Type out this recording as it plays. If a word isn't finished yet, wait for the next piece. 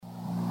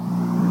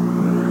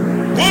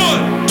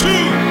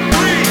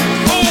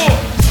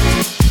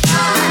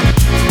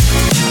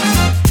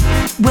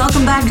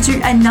back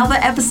to another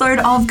episode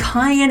of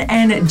Kyan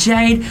and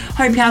Jade.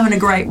 Hope you're having a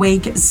great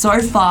week so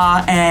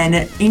far.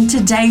 And in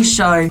today's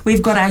show,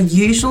 we've got our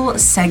usual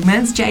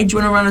segments. Jade, do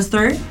you want to run us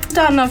through?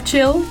 Starting off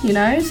chill,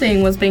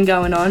 seeing what's been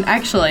going on.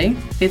 Actually,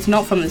 it's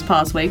not from this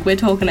past week. We're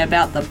talking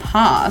about the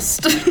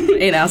past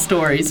in our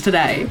stories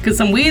today because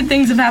some weird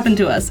things have happened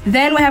to us.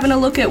 Then we're having a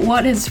look at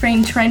what has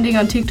been trending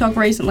on TikTok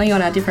recently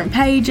on our different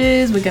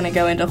pages. We're going to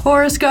go into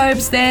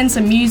horoscopes, then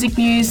some music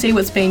news, see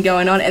what's been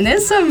going on. And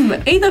there's some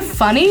either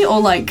funny or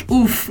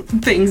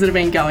things that have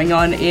been going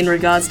on in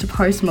regards to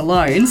Post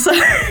Malone. So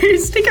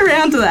stick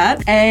around to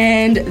that.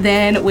 And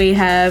then we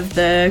have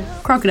the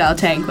Crocodile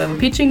Tank where we're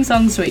pitching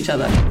songs to each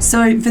other.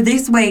 So for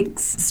this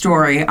week's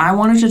story, I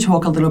wanted to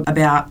talk a little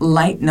about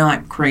late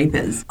night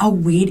creepers. A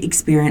weird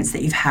experience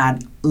that you've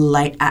had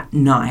late at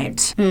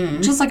night.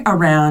 Just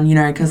around,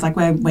 because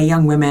we're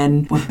young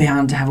women, we're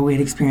bound to have a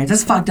weird experience.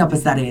 As fucked up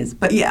as that is.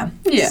 But yeah.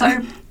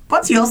 So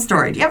what's your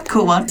story? Do you have a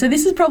cool one? So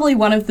this is probably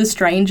one of the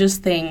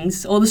strangest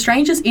things or the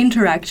strangest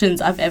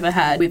interactions I've ever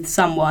had with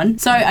someone.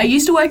 So I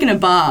used to work in a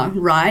bar,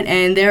 right?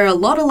 And there are a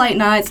lot of late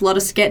nights, a lot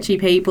of sketchy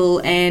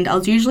people, and I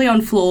was usually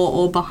on floor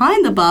or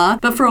behind the bar.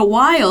 But for a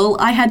while,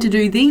 I had to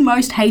do the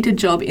most hated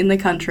job in the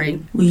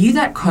country. Were you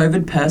that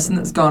COVID person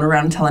that's going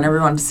around telling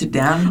everyone to sit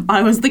down?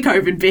 I was the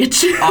COVID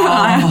bitch.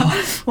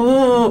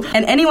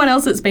 And anyone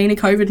else that's been a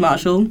COVID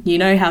marshal, you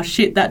know how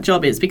shit that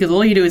job is because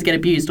all you do is get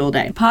abused all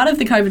day. Part of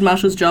the COVID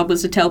marshal's job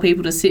was to tell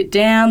people to sit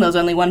down. There was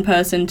only one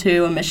person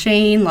to a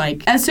machine.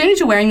 As soon as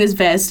you're wearing this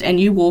vest and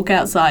you walk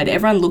outside,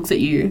 everyone looks at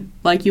you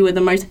like you are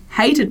the most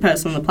hated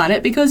person on the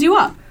planet because you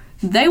are.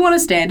 They want to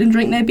stand and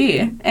drink their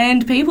beer.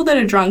 And people that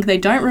are drunk, they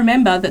don't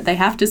remember that they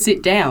have to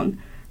sit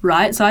down,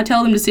 right? So I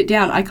tell them to sit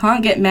down. I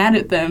can't get mad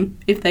at them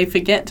if they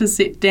forget to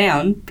sit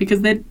down because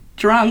they're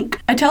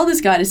drunk. I tell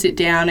this guy to sit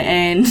down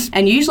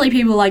and usually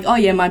people are like, oh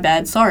yeah, my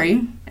bad,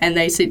 sorry. And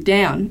they sit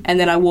down and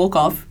then I walk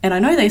off and I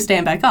know they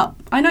stand back up.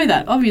 I know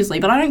that, obviously,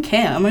 but I don't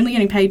care. I'm only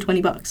getting paid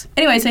 $20.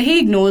 Anyway, so he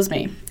ignores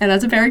me and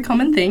that's a very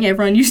common thing.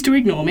 Everyone used to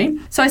ignore me.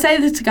 So I say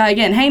to this guy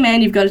again, hey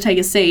man, you've got to take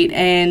a seat.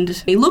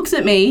 And he looks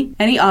at me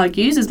and he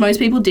argues, as most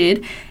people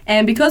did.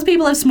 And because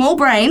people have small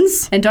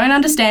brains and don't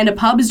understand a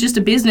pub is just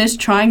a business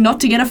trying not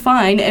to get a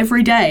fine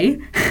every day,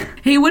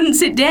 he wouldn't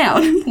sit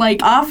down.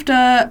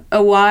 After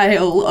a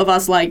while of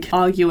us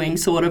arguing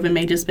sort of and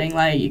me just being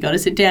you got to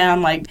sit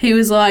down, he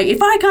was like,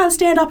 if I can't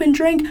stand up and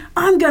drink,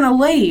 I'm gonna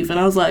leave. And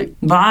I was like,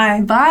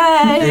 bye.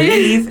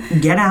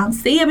 Leave. Get out.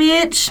 See ya,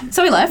 bitch.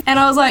 So we left and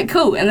I was like,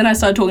 cool. And then I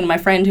started talking to my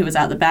friend who was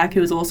out the back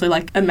who was also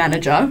a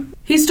manager.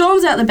 He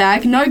storms out the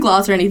back, no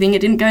glass or anything,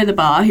 it didn't go to the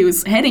bar, he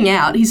was heading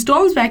out. He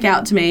storms back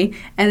out to me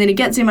and then he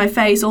gets in my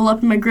face, all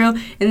up in my grill,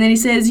 and then he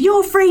says,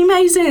 you're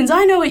Freemasons,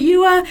 I know what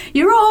you are,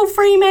 you're all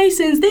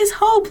Freemasons, this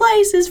whole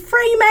place is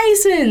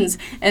Freemasons.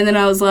 And then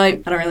I was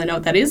like, I don't really know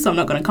what that is, so I'm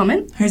not going to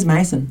comment. Who's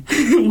Mason?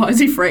 Why is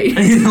he free?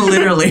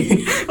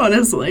 Literally.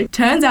 Honestly.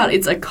 Turns out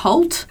it's a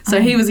cult,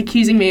 so he was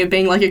accusing me of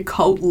being a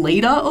cult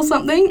leader or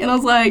something, and I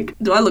was like,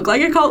 do I look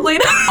like a cult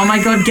leader? Oh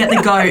my god, get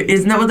the goat.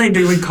 Isn't that what they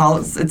do with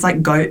cults? It's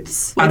like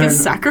goats.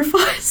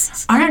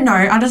 Sacrifice? I don't know.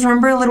 I just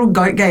remember a little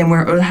goat game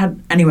where it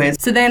had...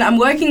 Anyways. So then I'm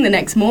working the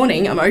next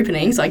morning. I'm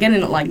opening. So I get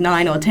in at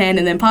 9 or 10.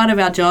 And then part of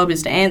our job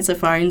is to answer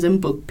phones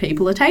and book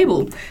people a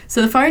table.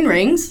 So the phone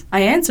rings. I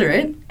answer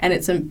it. And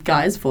it's a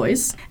guy's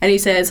voice. And he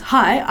says,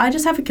 hi, I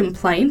just have a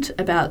complaint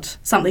about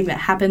something that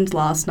happened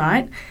last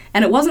night.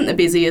 And it wasn't the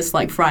busiest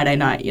Friday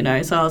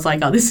night, So I was like,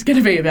 oh, this is going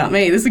to be about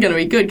me. This is going to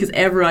be good because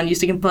everyone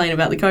used to complain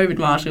about the COVID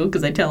marshal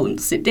because they tell them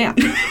to sit down.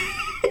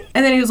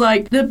 And then he was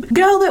like, the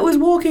girl that was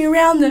walking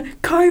around the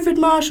COVID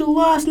marshal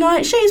last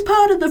night, she's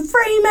part of the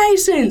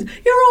Freemasons.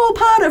 You're all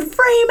part of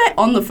Freemasons.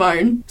 On the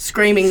phone,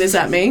 screaming this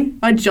at me.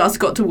 I just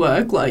got to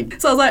work, So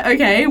I was like,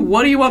 okay,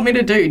 what do you want me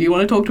to do? Do you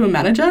want to talk to a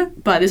manager?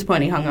 By this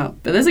point, he hung up.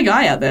 But there's a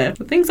guy out there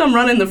that thinks I'm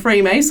running the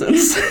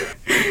Freemasons.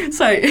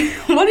 So,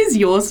 what is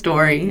your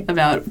story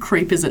about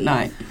creepers at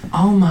night?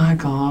 Oh my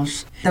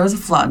gosh. There was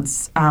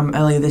floods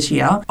earlier this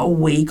year. A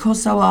week or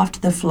so after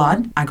the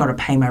flood, I got to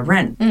pay my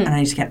rent and I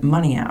need to get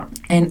money out.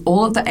 And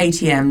all of the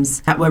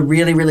ATMs that were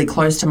really, really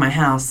close to my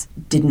house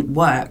didn't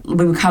work.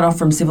 We were cut off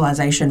from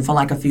civilization for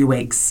a few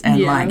weeks and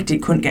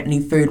couldn't get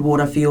any food,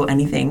 water, fuel,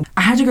 anything.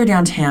 I had to go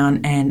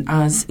downtown and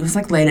it was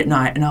late at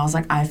night and I was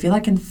like, I feel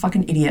like a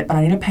fucking idiot, but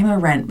I need to pay my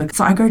rent.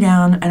 So I go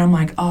down and I'm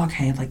like, oh,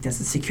 okay, there's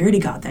a security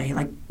guard there. He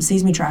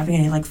sees me driving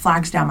and he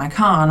flags down my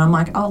car and I'm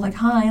like, oh,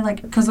 hi,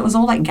 because it was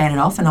all gated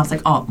off and I was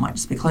like, oh, it might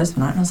just be closed for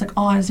night. And I was like,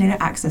 oh, I just need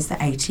to access the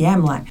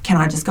ATM. Can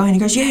I just go in? He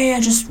goes, yeah,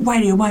 just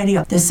wait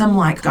here. There's some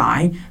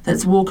guy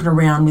that's walking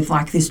around with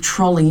this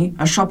trolley,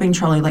 a shopping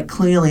trolley,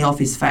 clearly off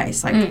his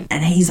face.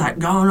 And he's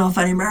going off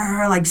at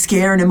him,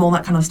 scaring him, all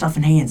that kind of stuff.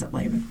 And he ends up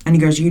leaving. And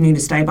he goes, you need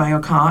to stay by your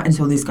car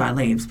until this guy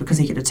leaves because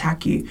he could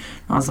attack you. And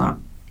I was like,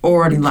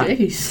 already like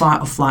Jeez.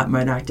 fight or flight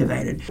mode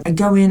activated. I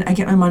go in, I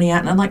get my money out,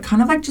 and I'm like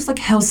kind of like just like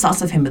hell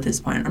sus of him at this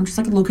point. I'm just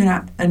like looking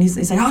at, and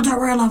he's like, oh, don't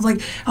worry, love,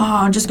 like,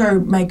 oh, just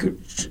go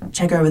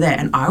check over there.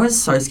 And I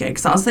was so scared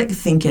because I was like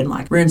thinking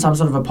like we're in some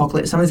sort of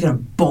apocalypse, somebody's gonna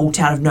bolt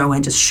out of nowhere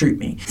and just shoot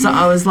me. So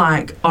I was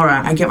like, all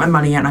right, I get my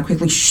money out and I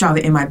quickly shove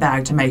it in my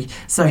bag to make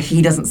so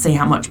he doesn't see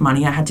how much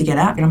money I had to get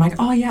out. And I'm like,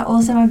 oh yeah,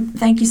 awesome,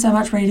 thank you so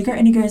much, ready to go.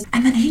 And he goes,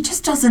 and then he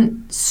just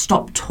doesn't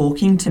stop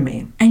talking to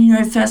me. And you know,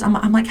 at first I'm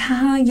like,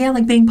 yeah,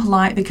 like being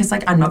polite because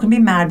like I'm not gonna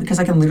be mad because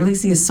I can literally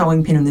see a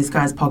sewing pin in this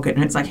guy's pocket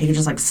and it's like he could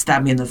just like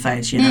stab me in the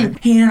face, you know.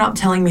 He ended up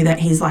telling me that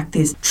he's like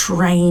this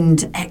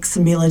trained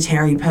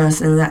ex-military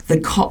person and that the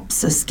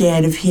cops are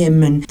scared of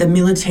him and the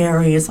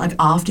military is like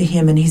after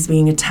him and he's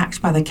being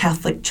attacked by the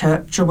Catholic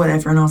Church or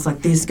whatever. And I was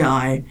like, this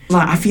guy,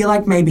 like, I feel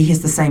like maybe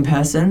he's the same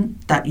person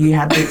that you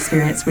had the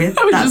experience with.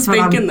 I was just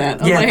thinking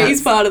that. I was like,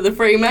 he's part of the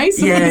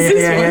Freemasons.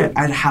 Yeah.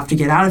 I'd have to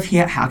get out of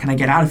here. How can I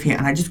get out of here?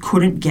 And I just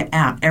couldn't get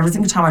out. Every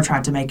single time I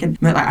tried to make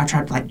it, like I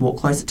tried to like walk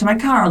closer to my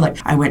car. Like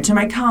I went to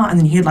my car and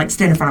then he'd like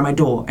stand in front of my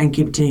door and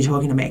continue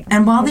talking to me.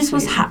 And while this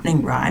was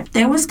happening, right,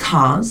 there was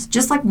cars,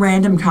 just like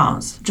random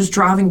cars, just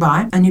driving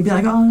by, and you'd be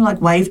like, oh,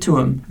 like wave to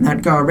them, and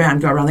they'd go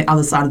around the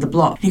other side of the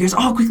block. He goes,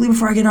 oh, quickly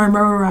before I get home,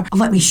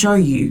 let me show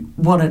you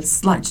what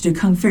it's like to do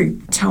kung fu.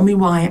 Tell me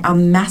why a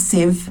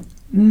massive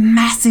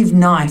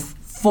knife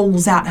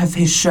falls out of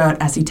his shirt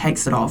as he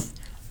takes it off.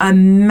 A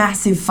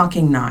massive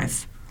fucking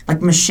knife,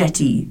 like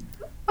machete.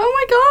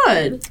 Oh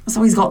my God.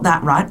 So he's got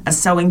that, right? A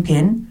sewing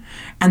pin,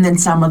 and then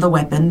some other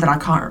weapon that I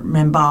can't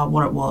remember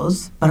what it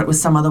was, but it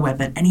was some other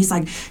weapon. And he's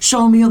like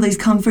showing me all these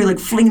kung fu, like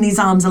flinging his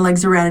arms and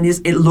legs around, and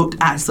it looked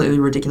absolutely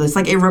ridiculous.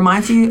 Like it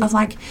reminds you of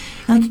like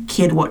a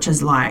kid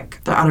watches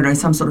like, I don't know,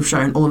 some sort of show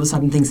and all of a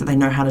sudden thinks that they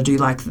know how to do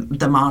like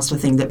the master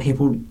thing that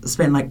people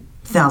spend like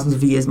thousands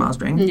of years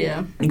mastering. Yeah.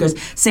 And he goes,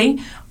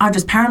 see, I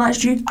just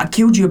paralyzed you, I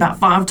killed you about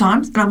 5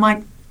 times. And I'm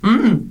like,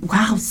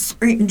 wow, so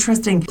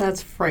interesting.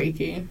 That's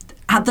freaky.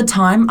 At the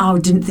time, I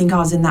didn't think I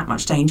was in that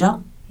much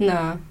danger.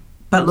 Nah.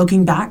 But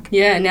looking back...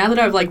 Yeah, now that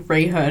I've, like,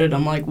 reheard it,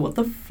 I'm like, what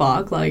the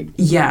fuck? Like,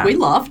 yeah. We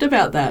laughed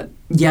about that.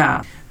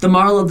 Yeah. The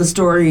moral of the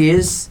story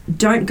is,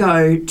 don't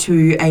go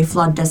to a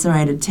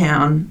flood-decimated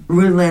town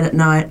really late at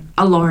night,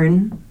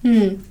 alone.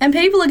 And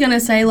people are going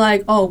to say,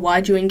 like, oh,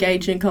 why'd you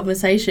engage in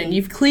conversation?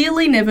 You've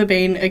clearly never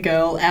been a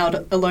girl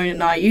out alone at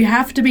night. You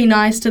have to be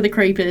nice to the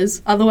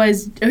creepers.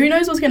 Otherwise, who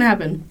knows what's going to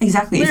happen?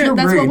 Exactly. If you're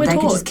rude, they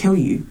could just kill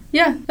you.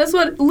 Yeah, that's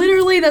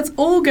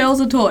all girls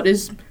are taught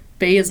is...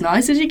 be as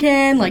nice as you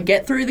can, like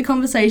get through the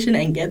conversation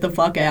and get the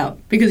fuck out.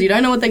 Because you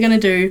don't know what they're going to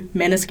do.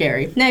 Men are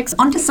scary. Next.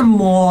 On to some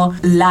more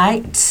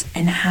light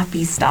and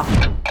happy stuff.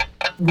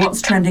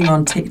 What's trending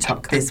on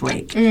TikTok this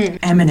week?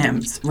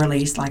 M&M's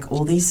released like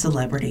all these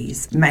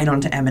celebrities made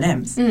onto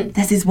M&M's.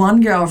 There's this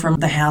one girl from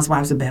The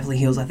Housewives of Beverly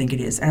Hills, I think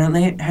it is,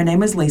 and her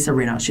name is Lisa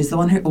Rinna. She's the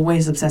one who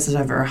always obsesses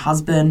over her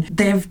husband.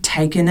 They've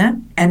taken it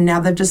and now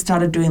they've just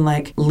started doing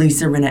like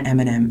Lisa Rinna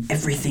M&M.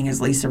 Everything is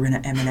Lisa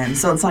Rinna M&M.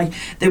 So it's like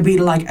there'll be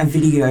like a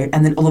video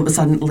and then all of a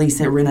sudden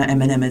Lisa Rinna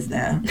M&M is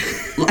there.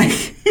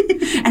 Like...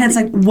 And it's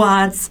like,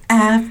 what's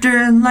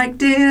after like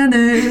dinner?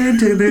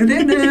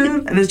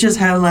 And it's just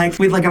her like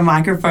with like a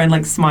microphone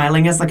like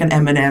smiling as like an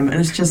M&M, and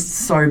it's just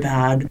so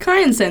bad.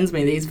 Kyan sends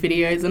me these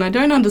videos and I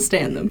don't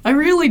understand them. I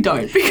really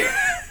don't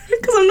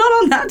because I'm not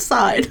on that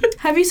side.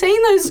 Have you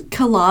seen those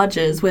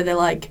collages where they're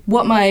like,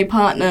 what my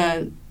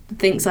partner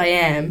thinks I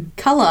am,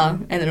 colour,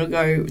 and then it'll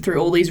go through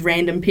all these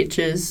random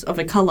pictures of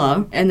a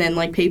colour and then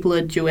like people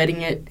are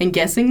duetting it and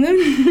guessing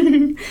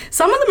them?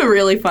 Some of them are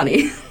really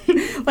funny.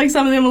 Like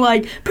some of them are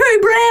like, poo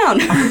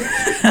brown,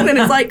 and then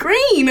it's like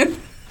green. And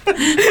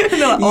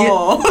they're like,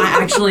 oh.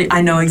 Yeah,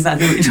 I know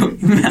exactly what you're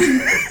talking about.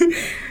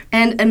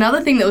 And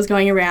another thing that was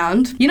going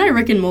around, you know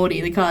Rick and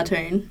Morty, the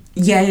cartoon?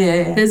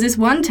 Yeah. There's this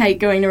one take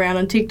going around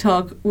on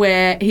TikTok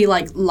where he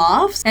like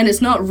laughs and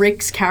it's not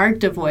Rick's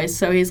character voice,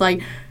 so he's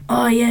like,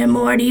 oh yeah,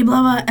 Morty,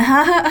 blah, blah,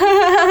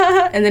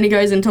 and then he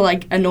goes into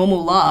like a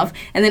normal laugh,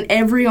 and then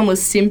everyone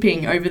was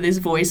simping over this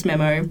voice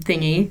memo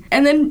thingy,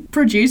 and then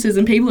producers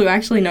and people who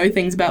actually know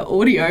things about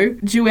audio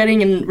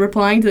duetting and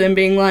replying to them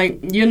being like,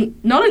 you're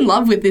not in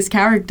love with this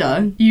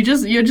character, you're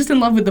just in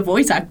love with the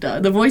voice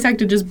actor. The voice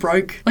actor just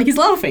broke, like he's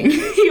laughing.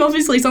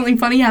 Obviously something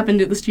funny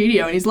happened at the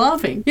studio and he's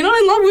laughing. You're not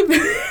in love with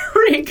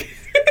Rick.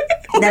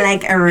 They're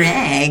like,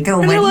 Rick,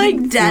 what they're are like,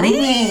 you Daddy?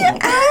 doing?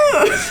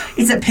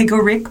 Is it Pickle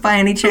Rick by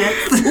any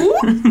chance?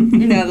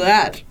 Now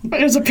that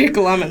is a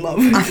pickle I'm in love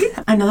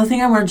with. Another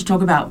thing I wanted to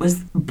talk about was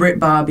Brit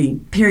Barbie.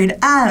 Period.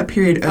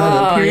 Period.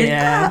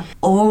 Yeah.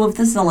 All of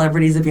the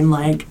celebrities have been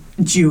like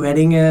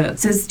duetting it.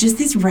 So it's just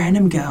this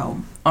random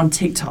girl on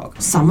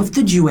TikTok. Some of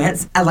the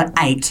duets are like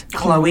 8.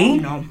 Chloe.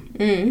 No.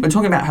 We're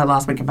talking about her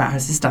last week about her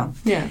sister.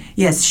 Yeah.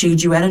 Yes, she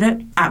duetted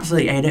it.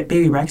 Absolutely ate it.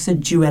 BB Rexa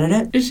duetted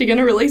it. Is she going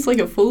to release like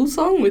a full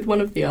song with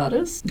one of the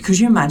artists? Could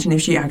you imagine if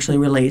she actually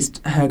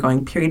released her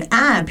going period.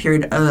 And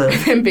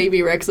BB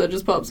Rexa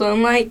just pops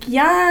on like,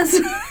 yes.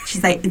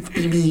 She's like, it's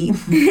BB.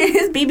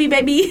 It's BB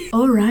baby.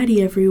 Alrighty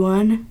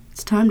everyone.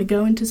 It's time to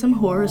go into some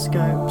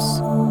horoscopes.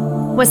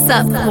 What's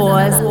up,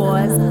 boys?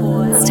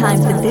 It's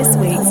time for this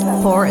week's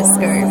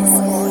horoscopes.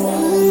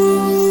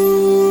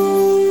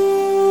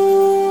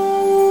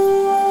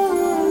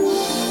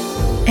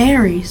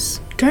 Aries,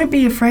 don't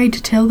be afraid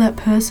to tell that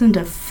person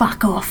to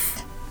fuck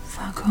off.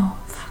 Fuck off.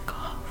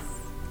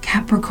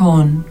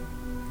 Capricorn,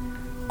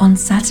 on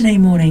Saturday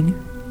morning,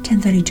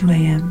 10:32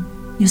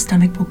 a.m., your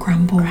stomach will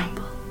grumble.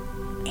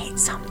 Eat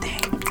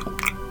something.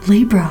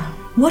 Libra,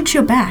 watch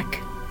your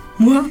back.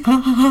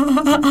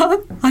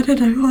 I don't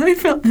know why I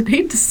felt the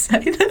need to say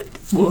that.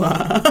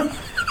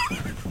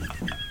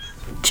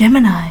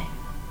 Gemini,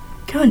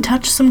 go and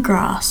touch some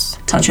grass.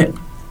 Touch it.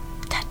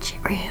 Touch it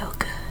real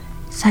good.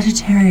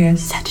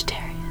 Sagittarius,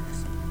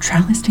 try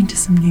listening to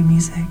some new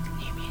music.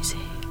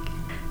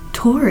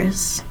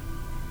 Taurus,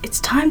 it's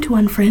time to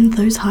unfriend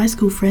those high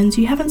school friends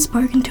you haven't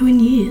spoken to in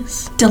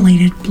years.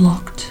 Deleted,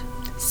 blocked.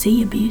 See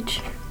ya,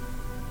 bitch.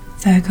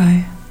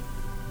 Virgo,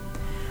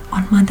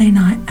 on Monday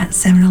night at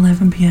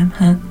 7:11 p.m,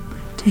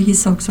 take your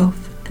socks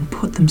off and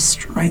put them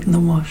straight in the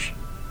wash.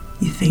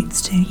 Your feet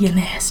stink. You're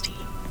nasty.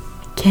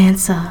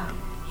 Cancer,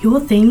 your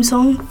theme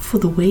song for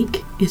the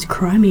week is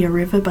Cry Me a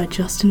River by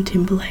Justin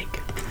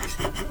Timberlake.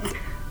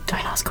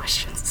 Don't ask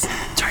questions.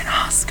 Don't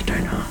ask.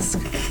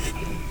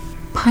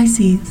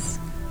 Pisces,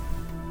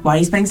 why are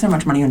you spending so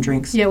much money on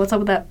drinks? Yeah, what's up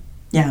with that?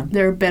 Yeah.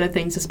 There are better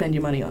things to spend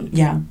your money on.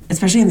 Yeah,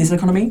 especially in this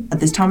economy, at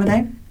this time of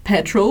day.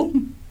 Petrol,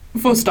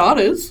 for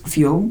starters.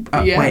 Fuel.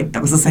 Yeah. Wait,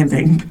 that was the same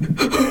thing.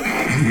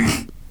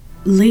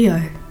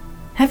 Leo,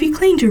 have you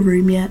cleaned your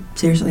room yet?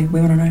 Seriously, we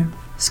want to know.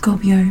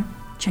 Scorpio,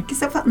 check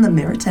yourself out in the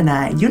mirror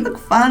tonight. You look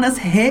fine as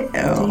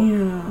hell.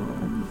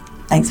 Damn.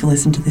 Thanks for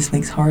listening to this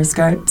week's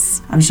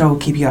horoscopes. I'm sure we'll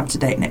keep you up to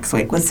date next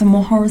week with some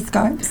more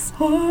horoscopes.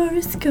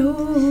 Horoscopes.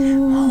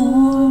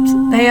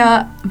 They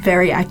are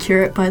very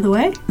accurate, by the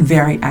way.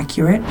 Very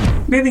accurate.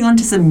 Moving on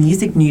to some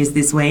music news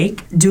this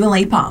week. Dua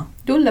Lipa.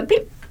 Dula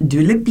peep.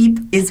 Dua Lipa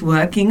is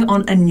working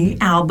on a new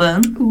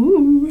album.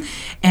 Ooh.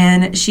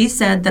 And she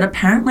said that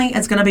apparently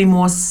it's going to be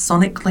more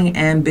sonically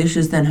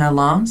ambitious than her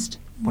last.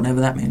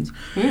 Whatever that means.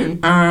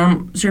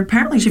 So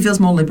apparently she feels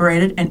more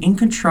liberated and in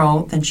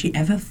control than she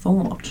ever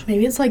thought.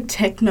 Maybe it's like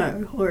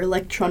techno or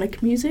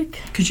electronic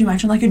music. Could you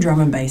imagine like a drum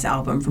and bass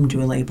album from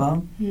Dua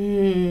Lipa?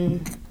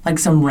 Like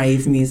some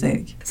rave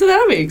music. So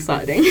that'll be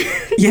exciting.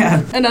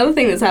 Yeah. Another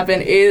thing that's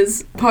happened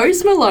is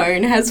Post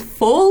Malone has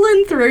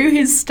fallen through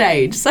his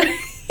stage. So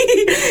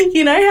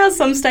you know how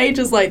some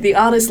stages, like the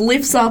artist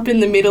lifts up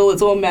in the middle,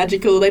 it's all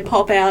magical, they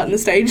pop out and the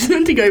stage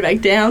then to go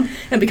back down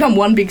and become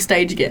one big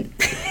stage again.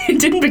 It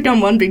didn't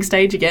become one big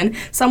stage again.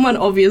 Someone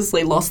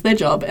obviously lost their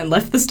job and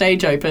left the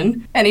stage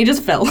open and he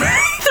just fell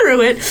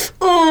through it.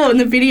 Oh, in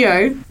the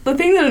video. The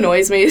thing that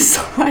annoys me is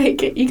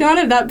like you can't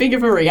have that big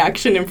of a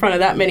reaction in front of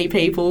that many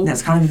people.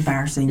 That's kind of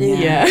embarrassing,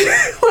 Yeah.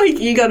 Like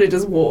you gotta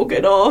just walk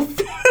it off.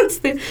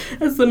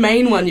 That's the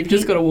main one, you've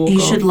just gotta walk off.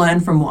 You should learn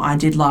from what I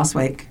did last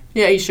week.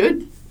 Yeah, you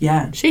should.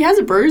 Yeah. She has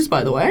a bruise,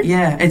 by the way.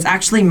 Yeah, it's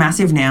actually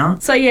massive now.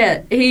 So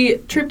yeah, he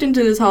tripped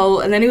into this hole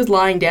and then he was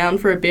lying down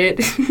for a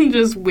bit,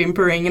 just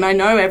whimpering. And I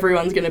know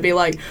everyone's going to be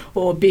like,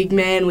 oh, big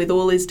man with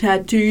all his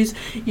tattoos,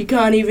 you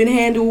can't even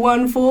handle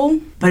one fall.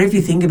 But if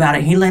you think about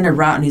it, he landed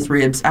right on his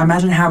ribs. I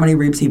imagine how many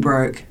ribs he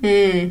broke.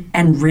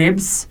 And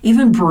ribs,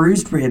 even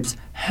bruised ribs,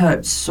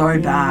 hurt so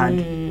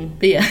bad.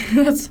 But yeah,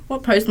 that's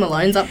what Post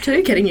Malone's up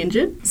to, getting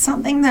injured.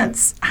 Something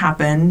that's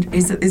happened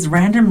is that this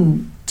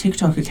random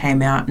TikToker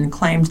came out and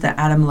claimed that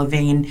Adam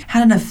Levine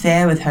had an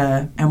affair with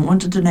her and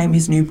wanted to name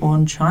his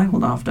newborn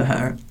child after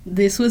her.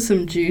 This was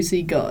some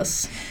juicy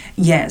goss.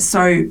 Yeah,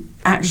 so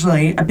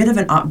actually, a bit of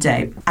an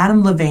update.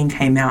 Adam Levine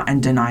came out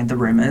and denied the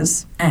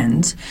rumours,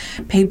 and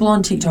people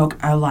on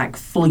TikTok are like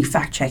fully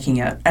fact-checking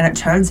it, and it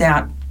turns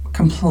out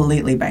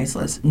completely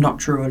baseless, not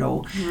true at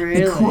all.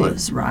 Really?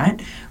 Because, right,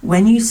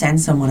 when you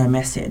send someone a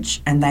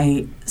message and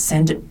they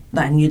send it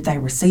and they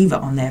receive it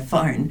on their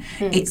phone,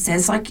 it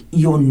says like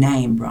your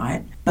name,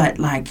 right? But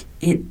like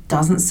it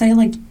doesn't say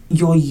like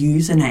your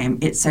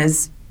username. It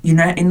says, you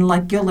know, in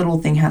like your little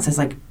thing how it says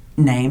like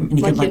name and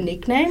you Like can your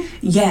nickname?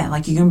 yeah,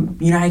 like you can,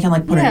 you know, you can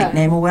like put a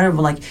nickname or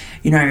whatever. Like,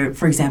 you know,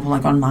 for example,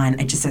 like on mine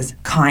it just says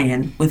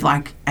Kyan with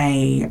like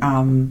a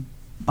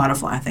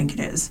butterfly, I think it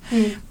is.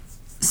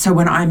 So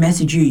when I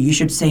message you, you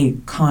should see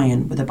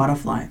Kyan with a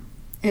butterfly.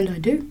 And I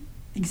do.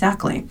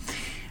 Exactly.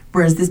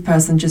 Whereas this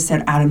person just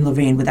said Adam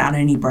Levine without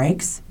any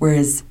breaks,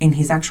 whereas in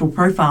his actual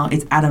profile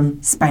it's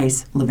Adam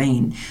space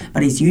Levine,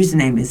 but his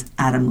username is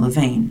Adam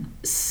Levine.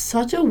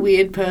 Such a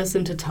weird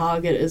person to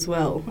target as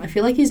well. I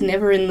feel like he's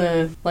never in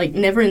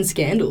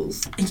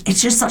scandals. It's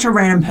just such a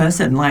random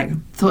person. Like,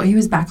 thought he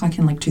was back like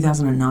in like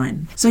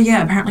 2009. So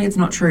yeah, apparently it's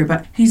not true,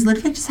 but he's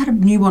literally just had a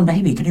newborn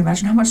baby. Can you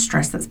imagine how much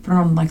stress that's put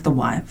on like the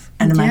wife?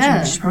 And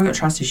imagine she's probably got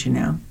trust issue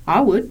now.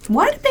 I would.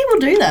 Why do people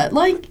do that?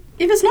 Like,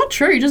 if it's not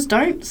true, just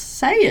don't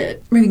say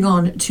it. Moving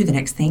on to the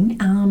next thing,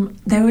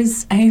 there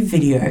was a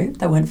video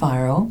that went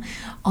viral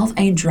of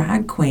a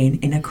drag queen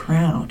in a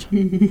crowd.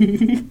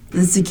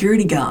 The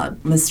security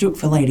guard mistook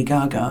for Lady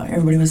Gaga.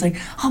 Everybody was like,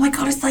 oh my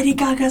God, it's Lady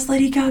Gaga, it's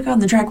Lady Gaga.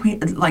 And the drag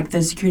queen, like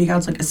the security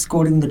guard's like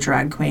escorting the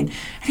drag queen.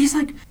 And he's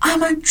like,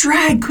 I'm a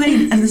drag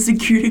queen. And the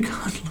security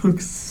guard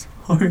looks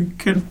so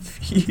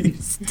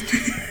confused.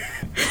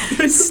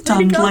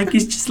 Stunned like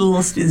he's just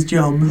lost his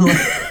job.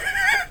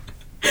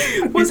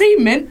 Was he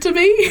meant to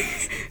be,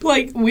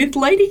 like, with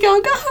Lady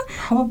Gaga?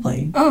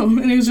 Probably. Oh,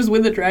 and he was just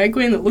with a drag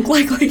queen that looked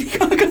like Lady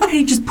Gaga.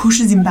 He just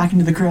pushes him back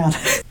into the crowd.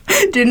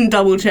 Didn't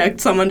double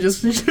check. Someone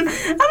just, I'm a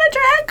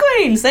drag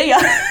queen. See ya.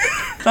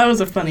 That was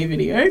a funny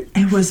video.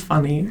 It was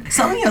funny.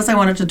 Something else I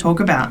wanted to talk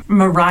about.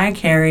 Mariah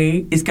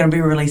Carey is going to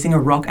be releasing a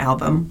rock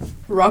album.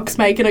 Rock's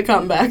making a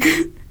comeback.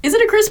 Is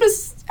it a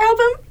Christmas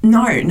album?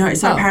 No.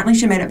 So apparently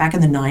she made it back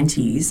in the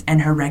 90s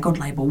and her record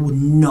label would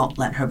not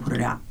let her put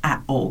it out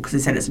at all because they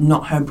said it's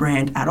not her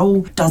brand at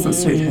all, doesn't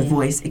suit her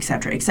voice,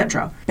 etc.,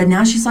 etc. But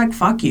now she's like,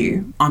 fuck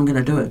you, I'm going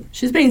to do it.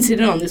 She's been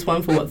sitting on this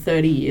one for,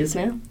 30 years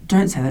now?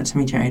 Don't say that to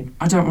me, Jade.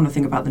 I don't want to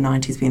think about the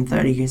 90s being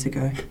 30 years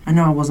ago. I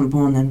know I wasn't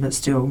born then, but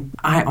still.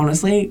 I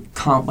honestly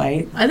can't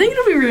wait. I think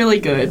it'll be really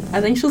good. I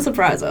think she'll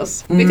surprise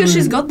us because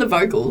she's got the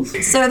vocals.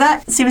 So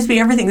that seems to be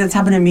everything that's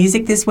happened in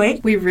music this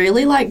week. We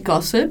really like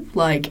gossip,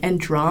 and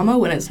drama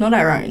when it's not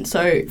our own.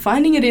 So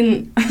finding it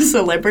in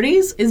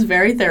celebrities is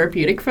very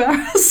therapeutic for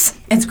us.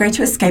 It's great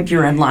to escape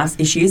your own life's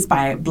issues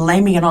by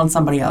blaming it on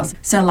somebody else.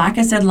 So like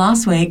I said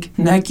last week,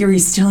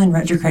 Mercury's still in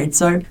retrograde,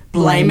 so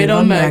blame it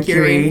on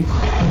Mercury.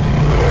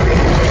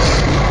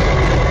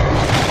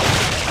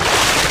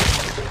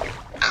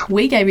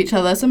 We gave each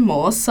other some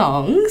more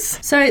songs.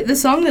 So the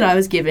song that I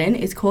was given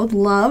is called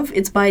Love.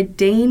 It's by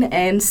Dean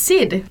and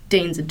Sid.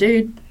 Dean's a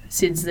dude.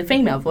 Sid's the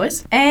female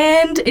voice.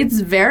 And it's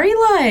very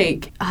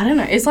I don't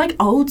know, it's like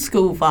old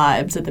school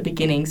vibes at the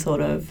beginning, sort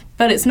of.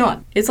 But it's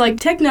not. It's like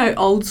techno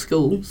old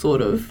school,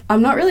 sort of.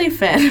 I'm not really a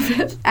fan of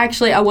it.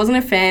 Actually, I wasn't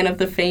a fan of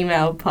the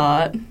female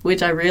part,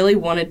 which I really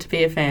wanted to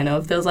be a fan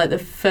of. There was the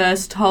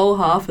first whole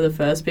half of the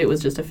first bit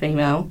was just a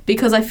female.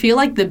 Because I feel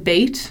like the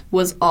beat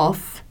was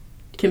off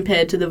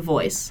compared to the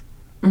voice.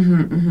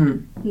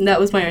 That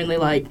was my only,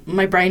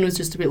 my brain was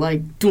just a bit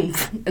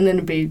doomph, and then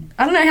it'd be,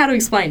 I don't know how to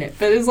explain it,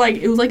 but it was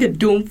like a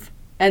doomph,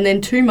 and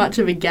then too much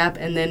of a gap,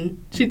 and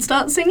then she'd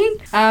start singing.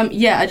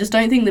 I just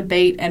don't think the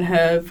beat and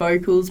her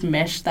vocals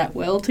mesh that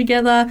well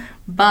together,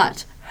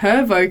 but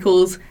her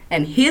vocals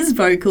and his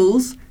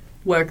vocals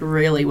work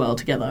really well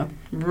together.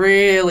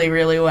 Really,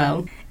 really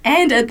well.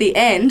 And at the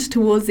end,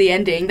 towards the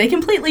ending, they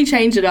completely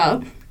change it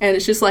up. And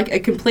it's just a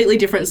completely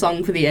different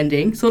song for the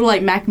ending. Sort of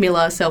like Mac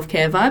Miller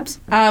self-care vibes.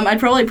 I'd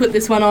probably put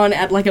this one on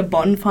at a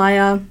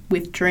bonfire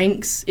with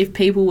drinks if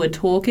people were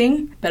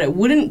talking. But it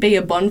wouldn't be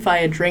a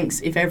bonfire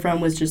drinks if everyone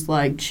was just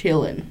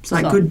chilling. It's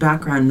good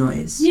background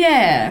noise.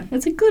 Yeah,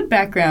 it's a good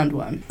background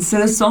one.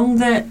 So the song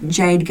that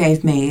Jade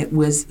gave me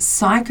was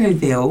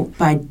Psychoville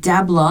by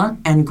Dabbler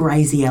and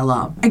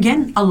Graziella.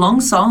 Again, a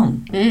long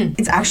song.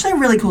 It's actually a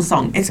really cool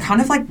song. It's kind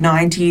of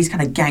 90s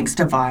kind of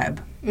gangster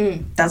vibe.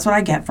 That's what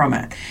I get from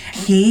it.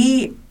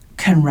 He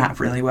can rap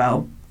really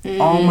well.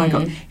 Oh my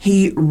God.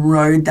 He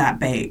rode that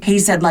beat. He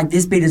said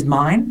this beat is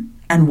mine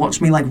and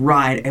watch me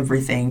ride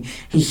everything.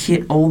 He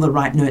hit all the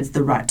right notes at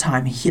the right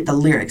time. He hit the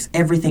lyrics.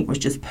 Everything was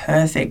just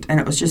perfect and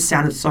it was just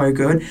sounded so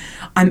good.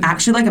 I'm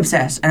actually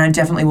obsessed and I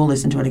definitely will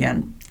listen to it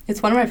again.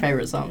 It's one of my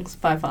favourite songs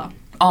by far.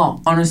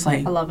 Oh,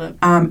 honestly. I love it.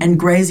 And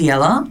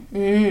Graziella.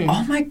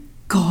 Oh my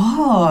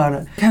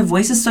God. Her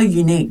voice is so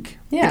unique.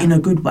 Yeah. In a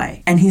good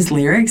way. And his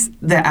lyrics,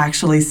 they're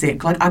actually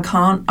sick. I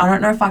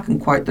don't know if I can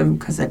quote them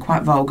because they're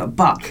quite vulgar,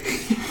 but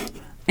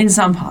in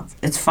some parts,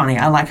 it's funny.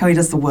 I like how he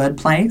does the word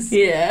plays.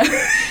 Yeah.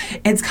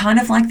 It's kind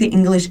of like the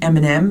English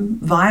Eminem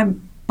vibe,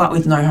 but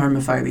with no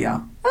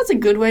homophobia. That's a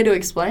good way to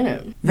explain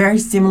it. Very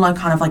similar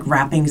kind of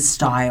rapping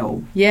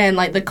style. Yeah, and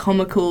the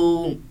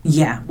comical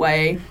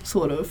way,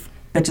 sort of.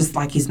 But just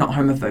he's not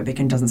homophobic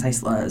and doesn't say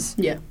slurs.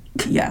 Yeah.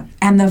 Yeah.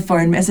 And the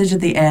phone message at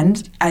the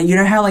end, you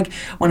know how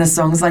when a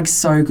song's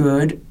so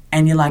good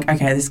and you're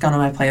okay, this is going on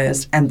my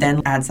playlist, and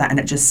then adds that and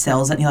it just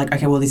sells it and you're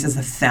okay, well, this is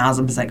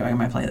 1,000% going on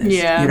my playlist.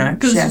 Yeah. You know?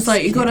 Because it's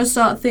just you got to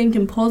start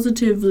thinking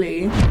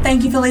positively.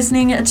 Thank you for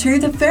listening to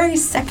the very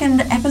second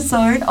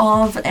episode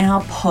of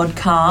our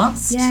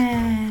podcast.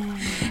 Yeah.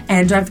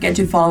 And don't forget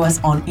to follow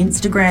us on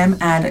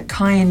Instagram at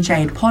Kai and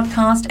Jade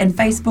Podcast and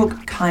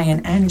Facebook Kai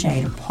and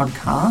Jade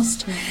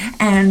Podcast.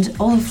 And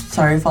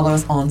also follow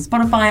us on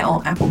Spotify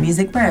or Apple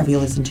Music, wherever you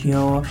listen to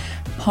your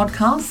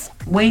podcasts.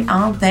 We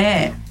are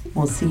there.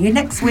 We'll see you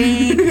next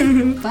week.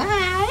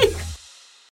 Bye.